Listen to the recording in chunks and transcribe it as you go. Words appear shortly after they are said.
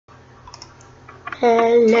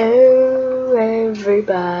Hello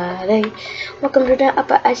everybody, welcome to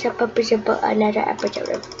the another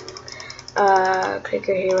episode of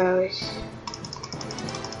Clicker Heroes.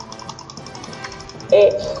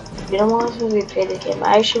 It's been a while since we played this game.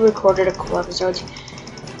 I actually recorded a couple episodes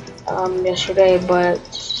yesterday, but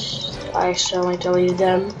I accidentally deleted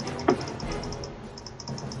them.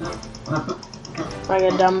 Like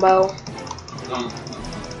a Dumbo.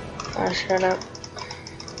 Shut up.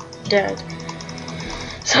 Dead.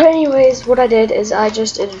 So anyways, what I did is I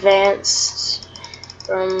just advanced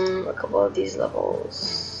from a couple of these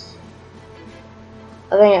levels.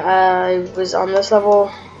 I think I was on this level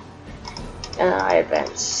and I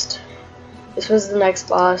advanced. This was the next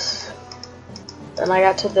boss. Then I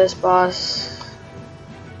got to this boss.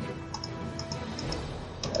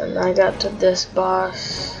 And I got to this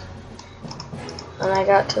boss. And I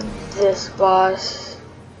got to this boss.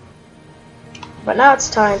 But now it's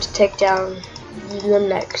time to take down the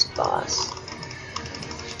next boss.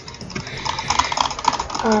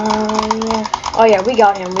 Yeah. Oh yeah, we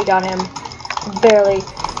got him. Barely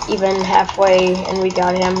even halfway, and we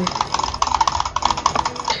got him.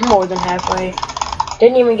 More than halfway.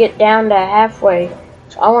 Didn't even get down to halfway.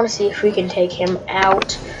 So I want to see if we can take him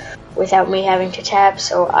out without me having to tap,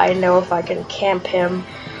 so I know if I can camp him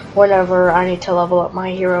whenever I need to level up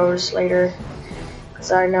my heroes later.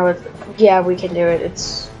 Because I know yeah, we can do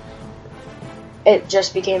it. It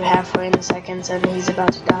just became halfway in the seconds and he's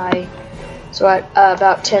about to die. So at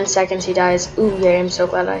about 10 seconds he dies. Ooh, yeah, I'm so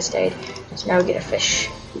glad I stayed. So now we get a fish.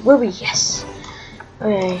 Ruby, yes!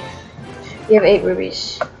 Okay. We have 8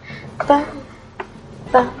 rubies. Bam,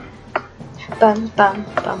 bam, bam, bam,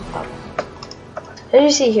 bam, bam. As you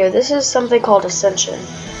see here, this is something called Ascension,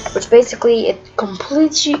 which basically it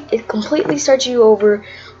completely starts you over,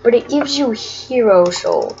 but it gives you Hero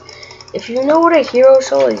Soul. If you know what a Hero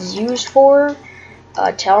Soul is used for,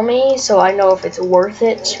 tell me so I know if it's worth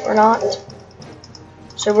it or not.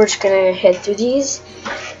 So we're just gonna head through these,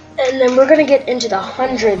 and then we're gonna get into the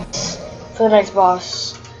hundreds for the next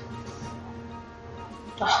boss.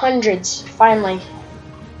 The hundreds, finally.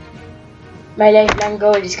 My lifeline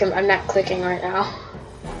goal is coming. I'm not clicking right now.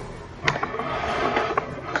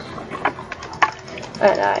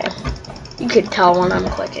 And you could tell when I'm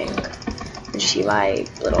clicking. You see my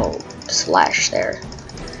little slash there.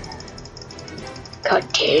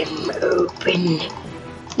 Cut him open.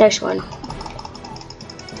 Next one.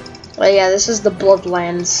 Oh yeah, this is the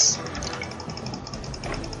Bloodlands.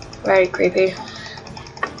 Very creepy.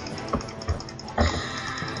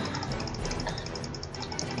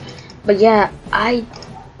 But yeah, I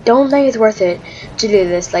don't think it's worth it to do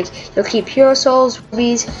this. Like, you'll keep hero souls,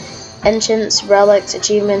 rubies, ancients, relics,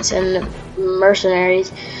 achievements, and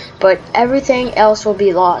mercenaries, but everything else will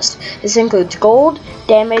be lost. This includes gold,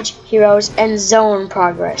 damage, heroes, and zone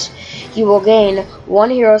progress. You will gain 1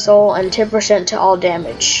 hero soul and 10% to all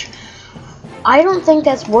damage. I don't think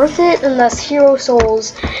that's worth it unless hero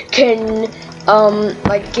souls can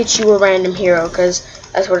like get you a random hero, because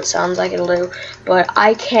that's what it sounds like it'll do. But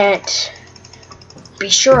I can't be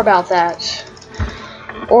sure about that.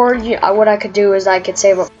 Or what I could do is I could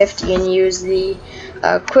save up 50 and use the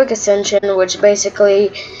quick ascension, which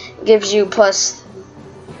basically gives you plus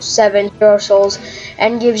 7 hero souls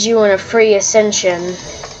and gives you a free ascension,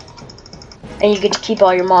 and you get to keep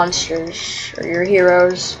all your monsters or your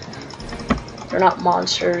heroes. They're not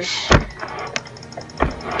monsters.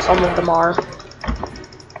 Some of them are.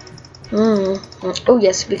 Oh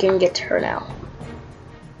yes, we can get to her now.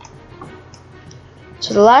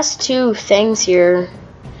 So the last 2 things here,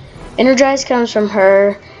 Energize comes from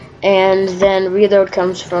her, and then Reload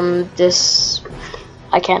comes from this.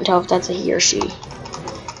 I can't tell if that's a he or she.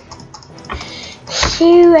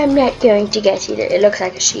 So I'm not going to guess either. It looks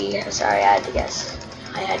like a she. Sorry, I had to guess.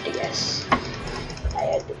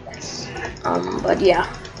 But yeah.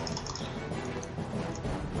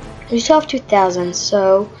 We still have 2,000,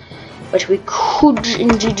 so what we could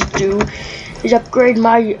indeed do is upgrade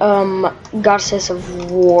my Goddess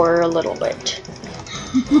of War a little bit.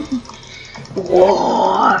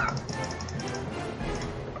 War.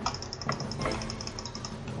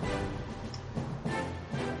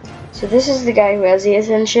 So this is the guy who has the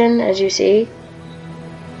ascension, as you see.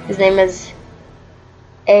 His name is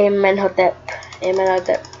Amenhotep.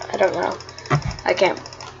 I don't know. I can't.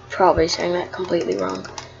 Probably saying that completely wrong.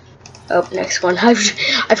 Oh, next one. I've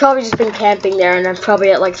probably just been camping there, and I'm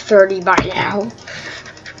probably at like 30 by now.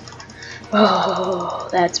 Oh,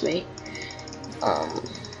 that's me. Oh,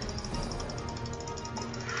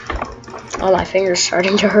 my finger's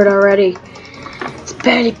starting to hurt already. It's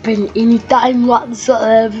barely been any time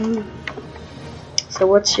whatsoever. So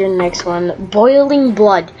what's your next one? Boiling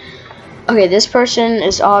blood. Okay, this person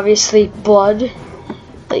is obviously blood,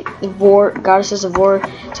 like war, goddesses of war.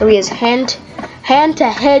 So he has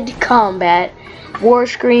hand-to-head combat, war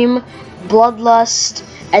scream, bloodlust,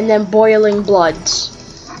 and then boiling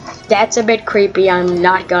bloods. That's a bit creepy, I'm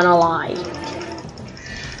not gonna lie.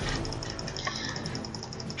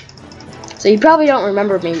 So you probably don't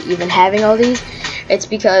remember me even having all these. It's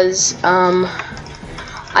because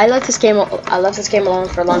I left this game alone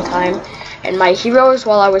for a long time, and my heroes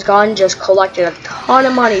while I was gone just collected a ton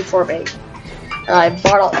of money for me. And I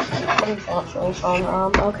bought all. What do you want from me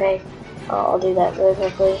from? Okay, I'll do that really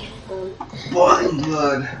quickly. Boiling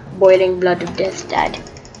blood. Boiling blood of death, Dad.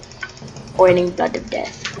 Boiling blood of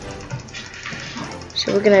death.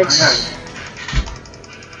 So we're gonna.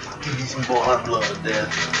 Give me some boiling blood of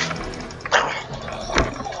death.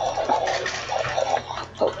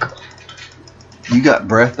 You got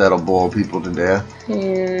breath that'll boil people to death.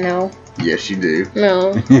 No. Yes, you do.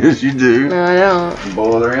 No. Yes, you do. No, I don't.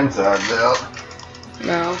 Boil their insides out.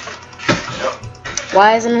 No. Yep.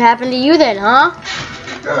 Why hasn't it happened to you then, huh?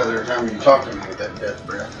 Because every time you talk to me with that death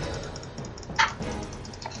breath.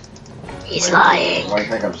 He's lying. Why do you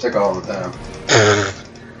think I'm sick all the time?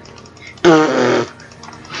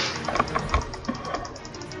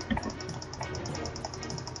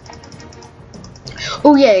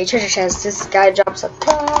 Oh yeah, treasure chest. This guy drops a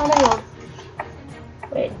ton of gold.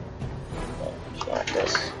 Wait. Not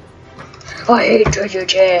this. Oh, I hate treasure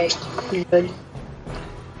chest. Good.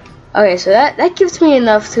 Okay, so that gives me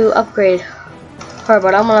enough to upgrade her,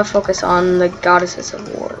 but I'm gonna focus on the goddesses of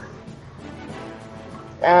war.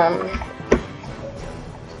 I'm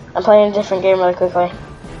playing a different game really quickly.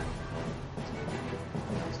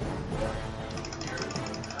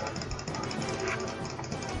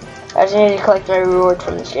 I just need to collect my reward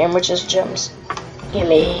from this game, which is gems.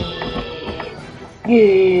 Gimme.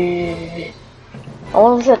 Yeah. I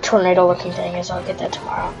wonder what that tornado looking thing is. I'll get that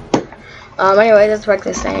tomorrow. Anyway, let's wreck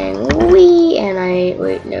this thing. Wee! And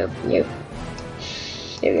wait, nope.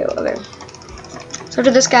 There we go, okay. So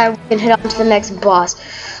after this guy, we can head on to the next boss.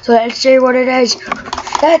 So let's see what it is.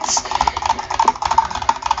 It's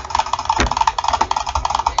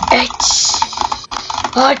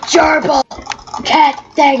a gerbil cat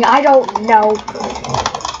thing. I don't know.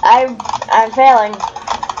 I'm failing.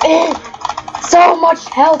 So much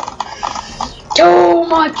health. Too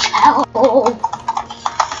much health.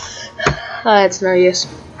 That's no use.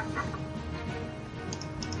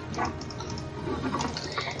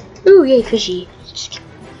 Ooh, yay, fishy.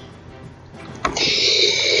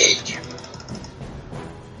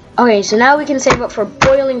 Okay, so now we can save up for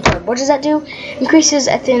boiling blood. What does that do? Increases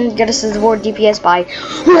at the end goddesses of war DPS by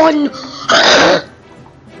 1.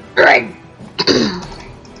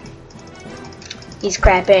 He's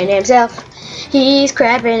crapping himself. He's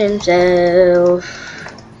crapping himself.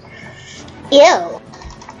 Ew.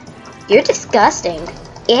 You're disgusting.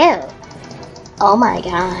 Ew. Oh my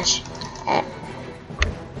gosh.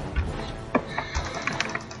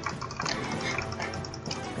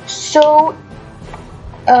 So,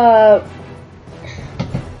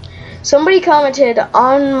 somebody commented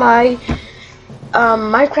on my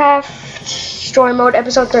Minecraft Story Mode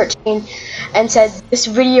episode 13 and said this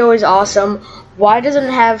video is awesome. Why doesn't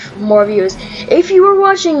it have more views? If you were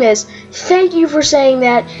watching this, thank you for saying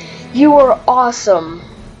that. You are awesome.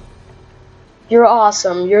 You're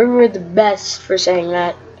awesome. You're the best for saying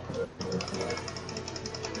that.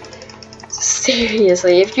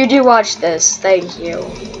 Seriously, if you do watch this, thank you.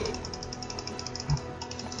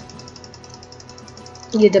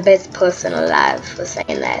 You're the best person alive for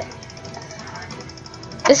saying that.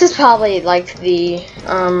 This is probably like the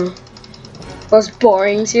most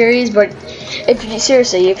boring series, but if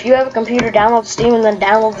you have a computer, download Steam and then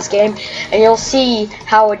download this game, and you'll see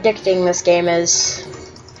how addicting this game is.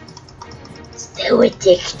 So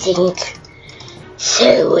addicting.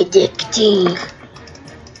 So addicting.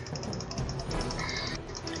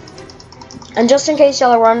 And just in case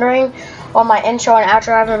y'all are wondering, while my intro and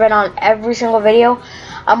outro haven't been on every single video,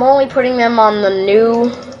 I'm only putting them on the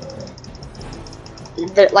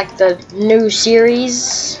new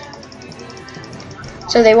series.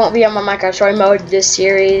 So they won't be on my Minecraft Story Mode, this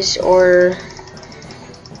series, or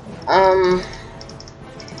I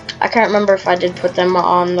can't remember if I did put them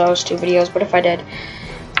on those 2 videos, but if I did,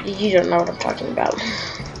 you don't know what I'm talking about.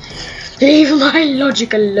 Leave my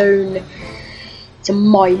logic alone. It's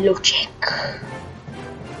my logic.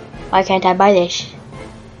 Why can't I buy this?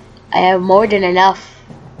 I have more than enough.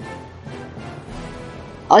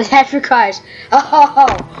 All that requires level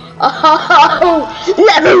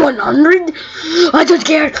 100. I don't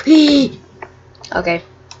care. Okay.